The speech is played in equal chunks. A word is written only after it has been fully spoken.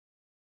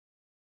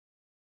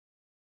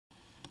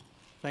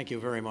Thank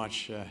you very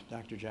much,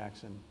 Dr.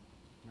 Jackson,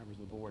 members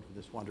of the board, for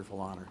this wonderful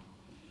honor.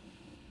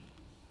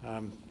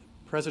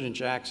 President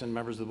Jackson,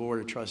 members of the Board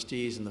of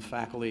Trustees, and the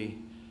faculty,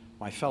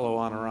 my fellow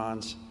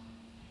honorons,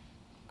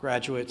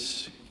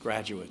 graduates,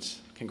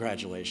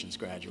 congratulations,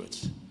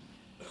 graduates.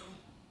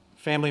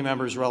 Family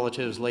members,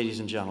 relatives,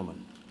 ladies and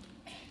gentlemen,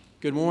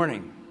 good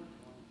morning.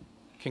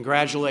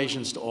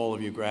 Congratulations to all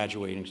of you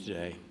graduating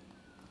today.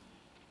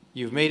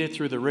 You've made it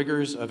through the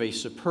rigors of a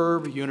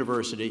superb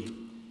university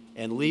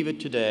and leave it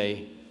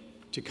today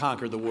to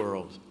conquer the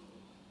world.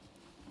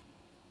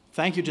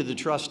 Thank you to the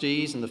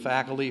trustees and the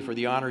faculty for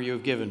the honor you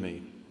have given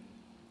me.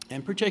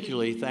 And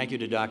particularly, thank you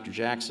to Dr.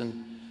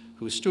 Jackson,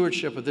 whose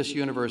stewardship of this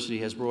university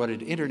has brought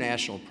it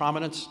international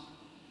prominence.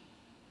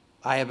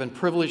 I have been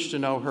privileged to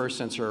know her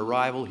since her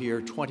arrival here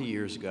 20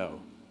 years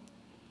ago.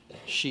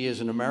 She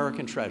is an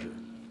American treasure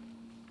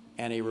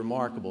and a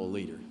remarkable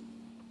leader.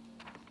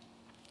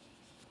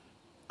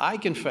 I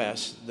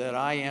confess that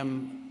I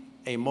am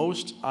a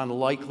most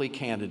unlikely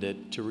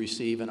candidate to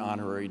receive an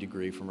honorary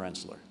degree from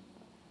Rensselaer.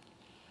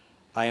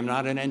 I am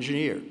not an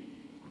engineer.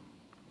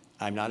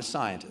 I'm not a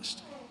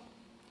scientist.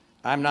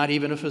 I'm not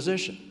even a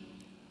physician,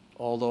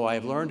 although I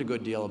have learned a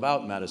good deal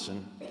about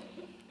medicine,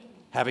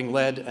 having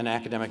led an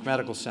academic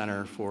medical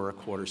center for a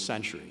quarter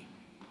century.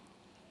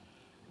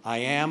 I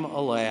am,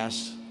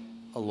 alas,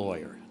 a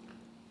lawyer.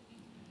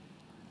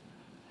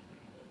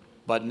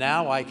 But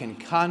now I can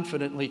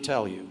confidently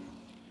tell you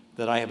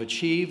that I have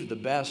achieved the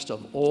best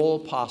of all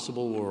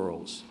possible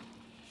worlds,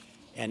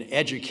 an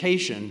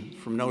education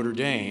from Notre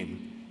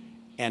Dame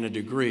and a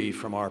degree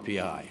from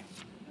RPI.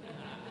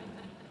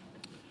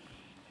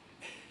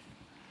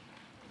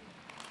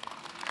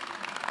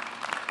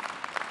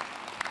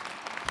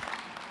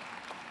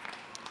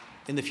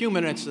 In the few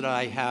minutes that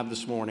I have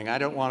this morning, I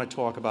don't want to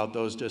talk about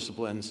those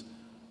disciplines.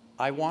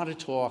 I want to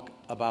talk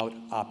about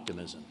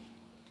optimism.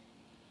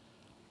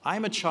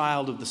 I'm a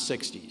child of the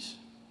 60s.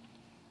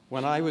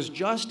 When I was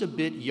just a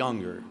bit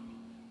younger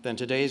than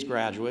today's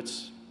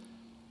graduates,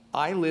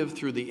 I lived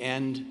through the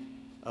end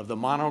of the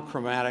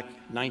monochromatic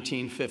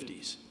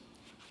 1950s,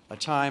 a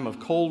time of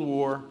Cold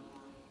War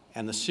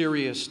and the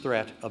serious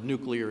threat of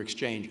nuclear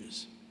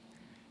exchanges.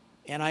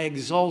 And I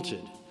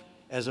exulted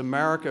as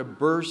America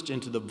burst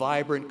into the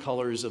vibrant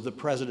colors of the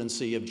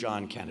presidency of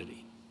John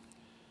Kennedy.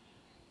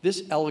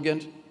 This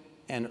elegant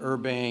and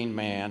urbane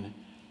man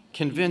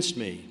convinced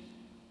me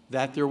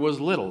that there was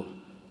little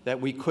that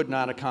we could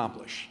not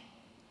accomplish,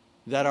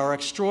 that our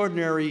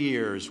extraordinary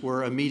years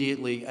were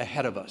immediately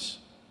ahead of us,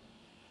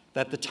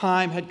 that the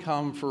time had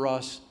come for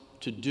us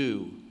to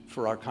do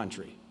for our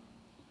country.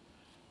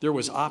 There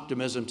was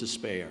optimism to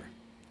spare,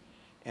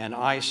 and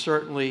I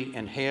certainly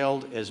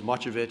inhaled as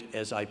much of it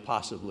as I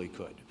possibly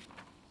could.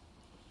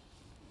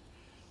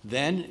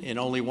 Then, in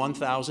only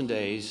 1,000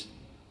 days,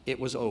 it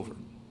was over.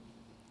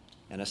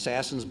 An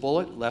assassin's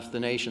bullet left the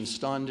nation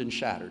stunned and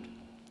shattered.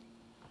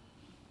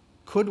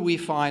 Could we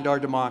find our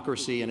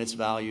democracy and its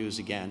values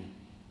again?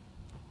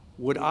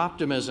 Would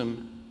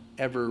optimism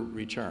ever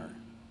return?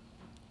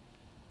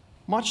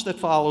 Much that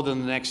followed in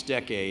the next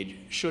decade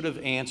should have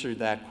answered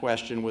that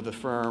question with a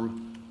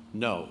firm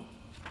no.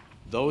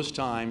 Those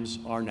times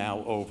are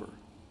now over.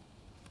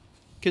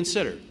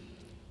 Consider,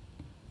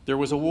 there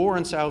was a war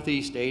in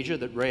Southeast Asia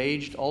that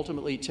raged,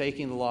 ultimately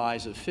taking the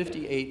lives of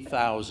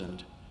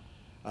 58,000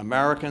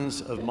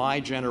 Americans of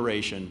my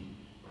generation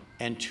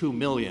and 2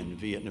 million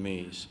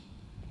Vietnamese.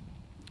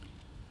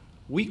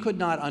 We could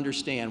not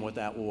understand what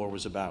that war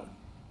was about.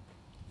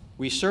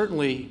 We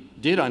certainly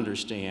did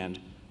understand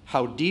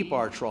how deep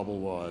our trouble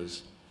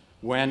was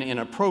when, in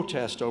a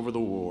protest over the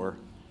war,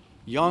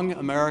 young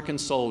American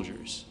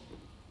soldiers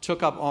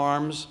took up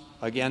arms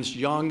against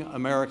young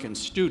American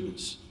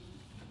students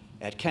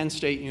at Kent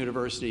State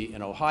University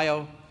in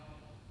Ohio,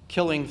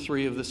 killing 4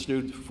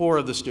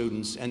 of the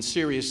students and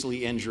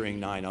seriously injuring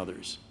 9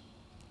 others.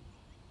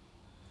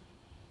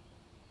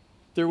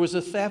 There was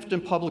a theft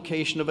and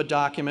publication of a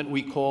document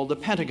we called the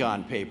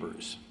Pentagon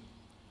Papers.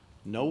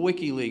 No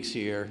WikiLeaks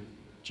here,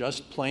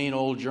 just plain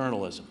old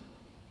journalism.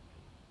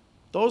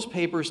 Those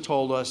papers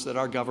told us that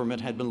our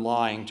government had been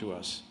lying to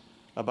us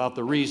about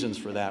the reasons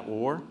for that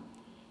war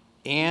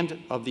and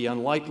of the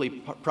unlikely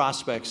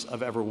prospects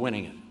of ever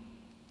winning it.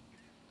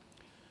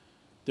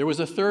 There was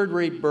a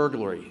third-rate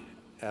burglary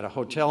at a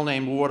hotel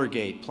named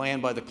Watergate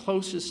planned by the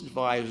closest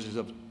advisors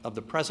of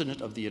the President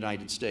of the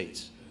United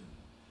States.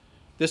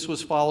 This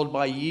was followed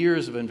by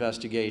years of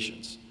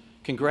investigations,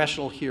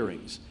 congressional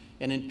hearings,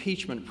 an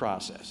impeachment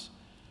process,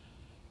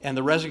 and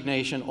the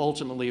resignation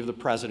ultimately of the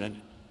president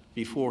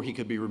before he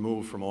could be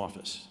removed from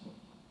office.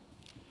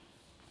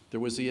 There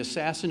was the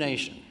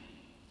assassination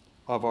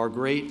of our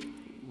great,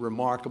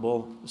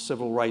 remarkable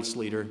civil rights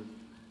leader,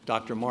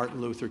 Dr. Martin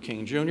Luther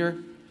King Jr.,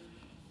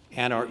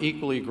 and our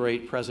equally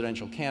great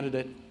presidential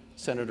candidate,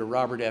 Senator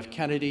Robert F.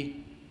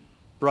 Kennedy,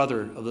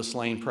 brother of the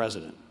slain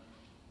president.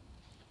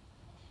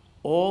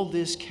 All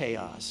this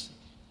chaos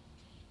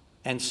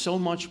and so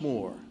much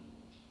more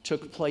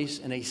took place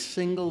in a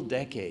single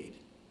decade,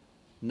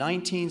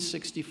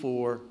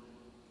 1964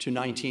 to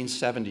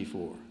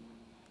 1974.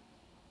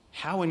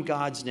 how in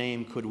God's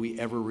name could we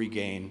ever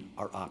regain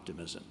our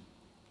optimism?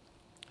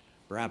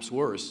 Perhaps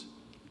worse,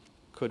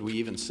 could we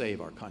even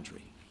save our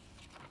country?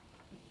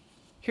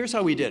 Here's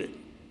how we did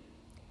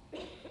it.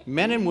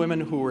 Men and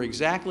women who were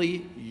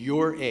exactly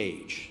your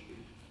age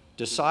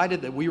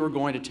decided that we were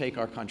going to take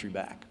our country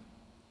back.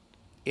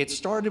 It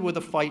started with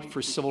a fight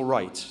for civil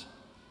rights,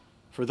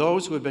 for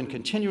those who had been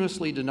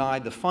continuously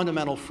denied the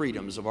fundamental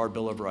freedoms of our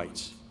Bill of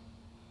Rights.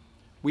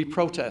 We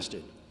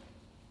protested,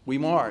 we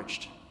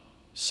marched,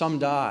 some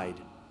died,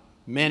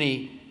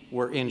 many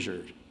were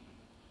injured,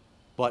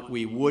 but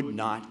we would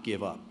not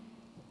give up.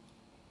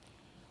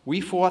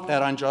 We fought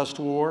that unjust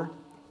war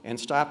and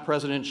stopped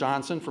President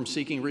Johnson from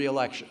seeking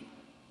re-election.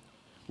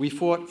 We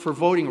fought for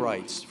voting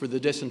rights for the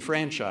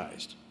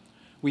disenfranchised.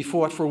 We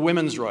fought for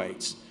women's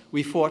rights.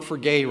 We fought for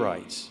gay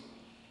rights.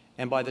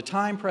 And by the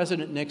time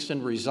President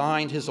Nixon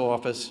resigned his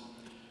office,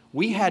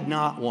 we had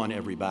not won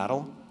every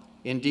battle.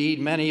 Indeed,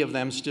 many of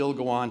them still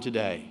go on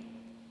today.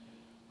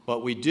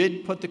 But we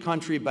did put the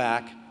country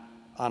back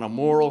on a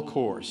moral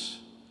course.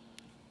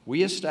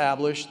 We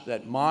established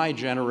that my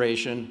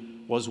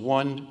generation was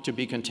one to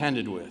be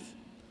contended with.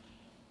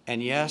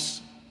 And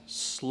yes,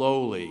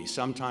 slowly,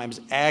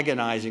 sometimes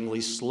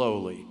agonizingly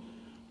slowly,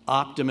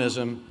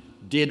 optimism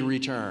did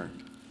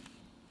return.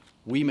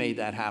 We made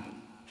that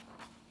happen.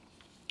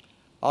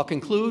 I'll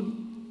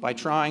conclude by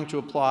trying to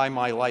apply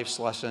my life's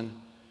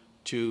lesson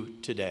to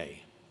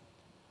today.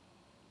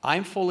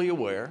 I'm fully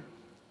aware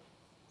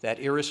that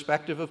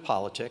irrespective of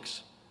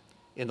politics,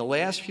 in the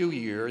last few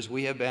years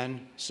we have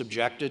been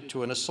subjected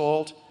to an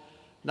assault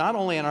not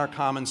only on our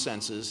common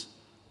senses,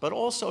 but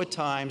also at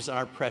times on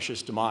our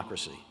precious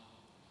democracy.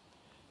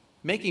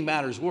 Making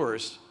matters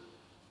worse,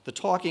 the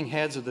talking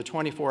heads of the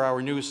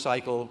 24-hour news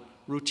cycle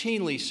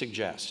routinely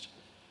suggest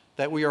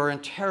that we are in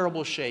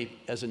terrible shape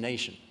as a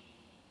nation,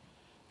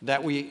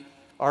 that we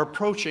are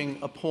approaching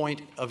a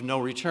point of no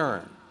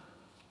return.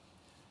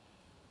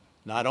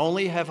 Not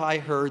only have I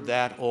heard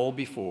that all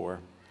before,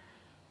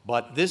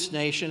 but this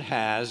nation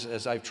has,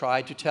 as I've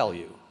tried to tell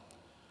you,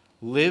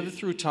 lived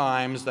through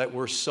times that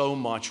were so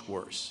much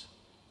worse.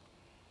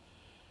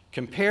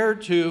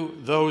 Compared to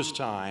those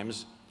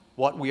times,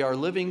 what we are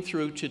living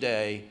through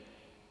today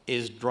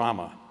is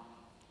drama.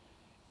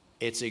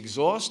 It's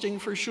exhausting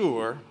for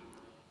sure,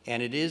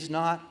 and it is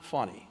not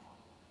funny,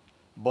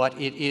 but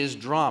it is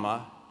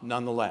drama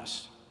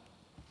nonetheless.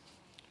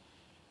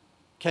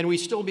 Can we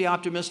still be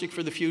optimistic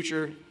for the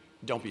future?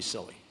 Don't be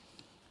silly.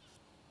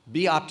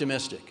 Be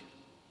optimistic.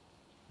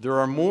 There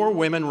are more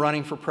women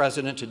running for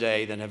president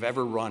today than have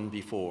ever run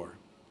before.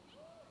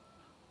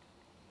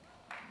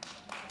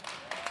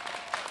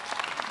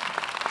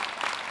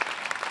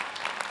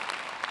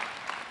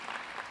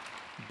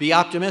 Be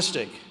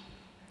optimistic.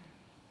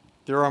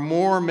 There are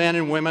more men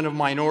and women of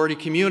minority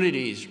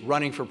communities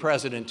running for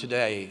president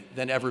today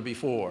than ever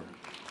before.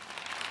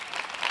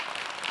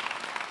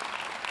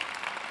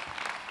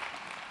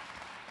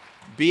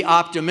 Be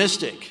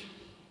optimistic.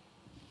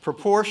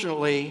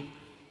 Proportionately,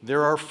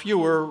 there are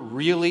fewer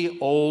really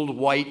old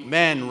white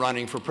men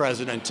running for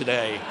president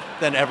today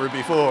than ever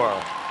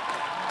before.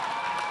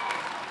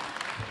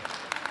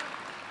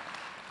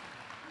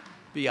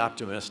 Be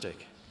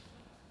optimistic.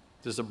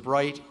 There's a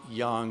bright,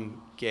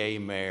 young, gay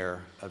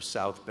mayor of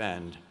South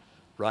Bend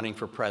running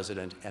for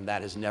president, and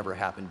that has never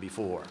happened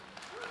before.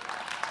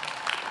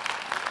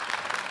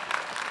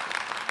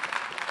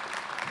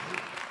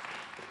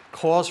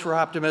 Cause for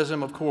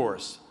optimism, of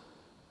course,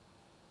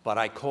 but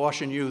I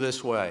caution you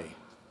this way.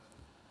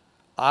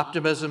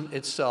 Optimism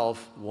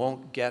itself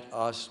won't get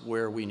us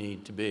where we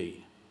need to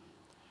be.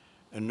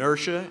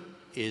 Inertia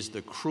is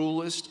the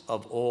cruelest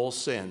of all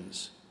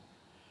sins.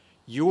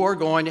 You are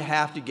going to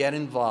have to get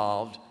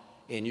involved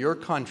in your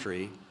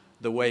country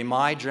the way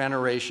my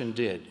generation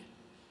did.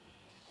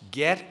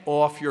 Get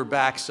off your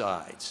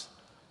backsides.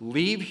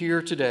 Leave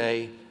here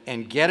today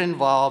and get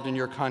involved in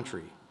your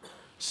country.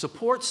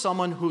 Support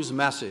someone whose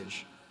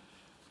message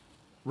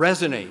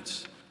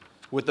resonates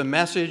with the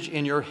message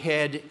in your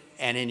head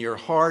and in your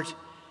heart,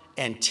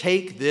 and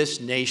take this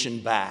nation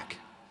back.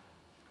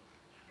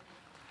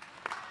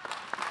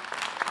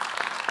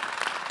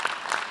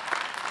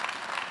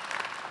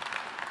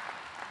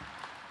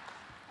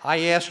 I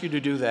ask you to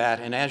do that,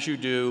 and as you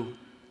do,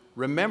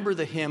 remember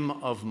the hymn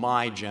of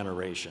my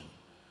generation,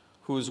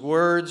 whose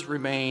words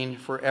remain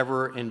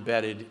forever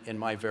embedded in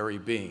my very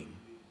being.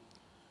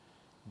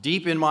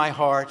 Deep in my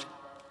heart,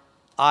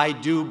 I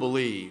do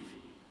believe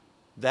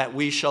that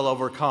we shall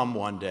overcome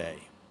one day.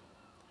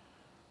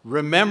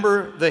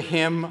 Remember the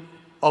hymn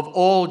of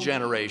all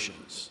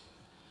generations.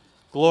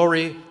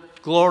 Glory,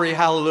 glory,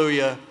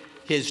 hallelujah,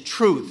 his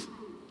truth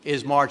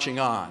is marching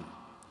on.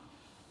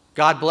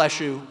 God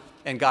bless you,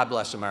 and God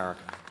bless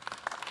America.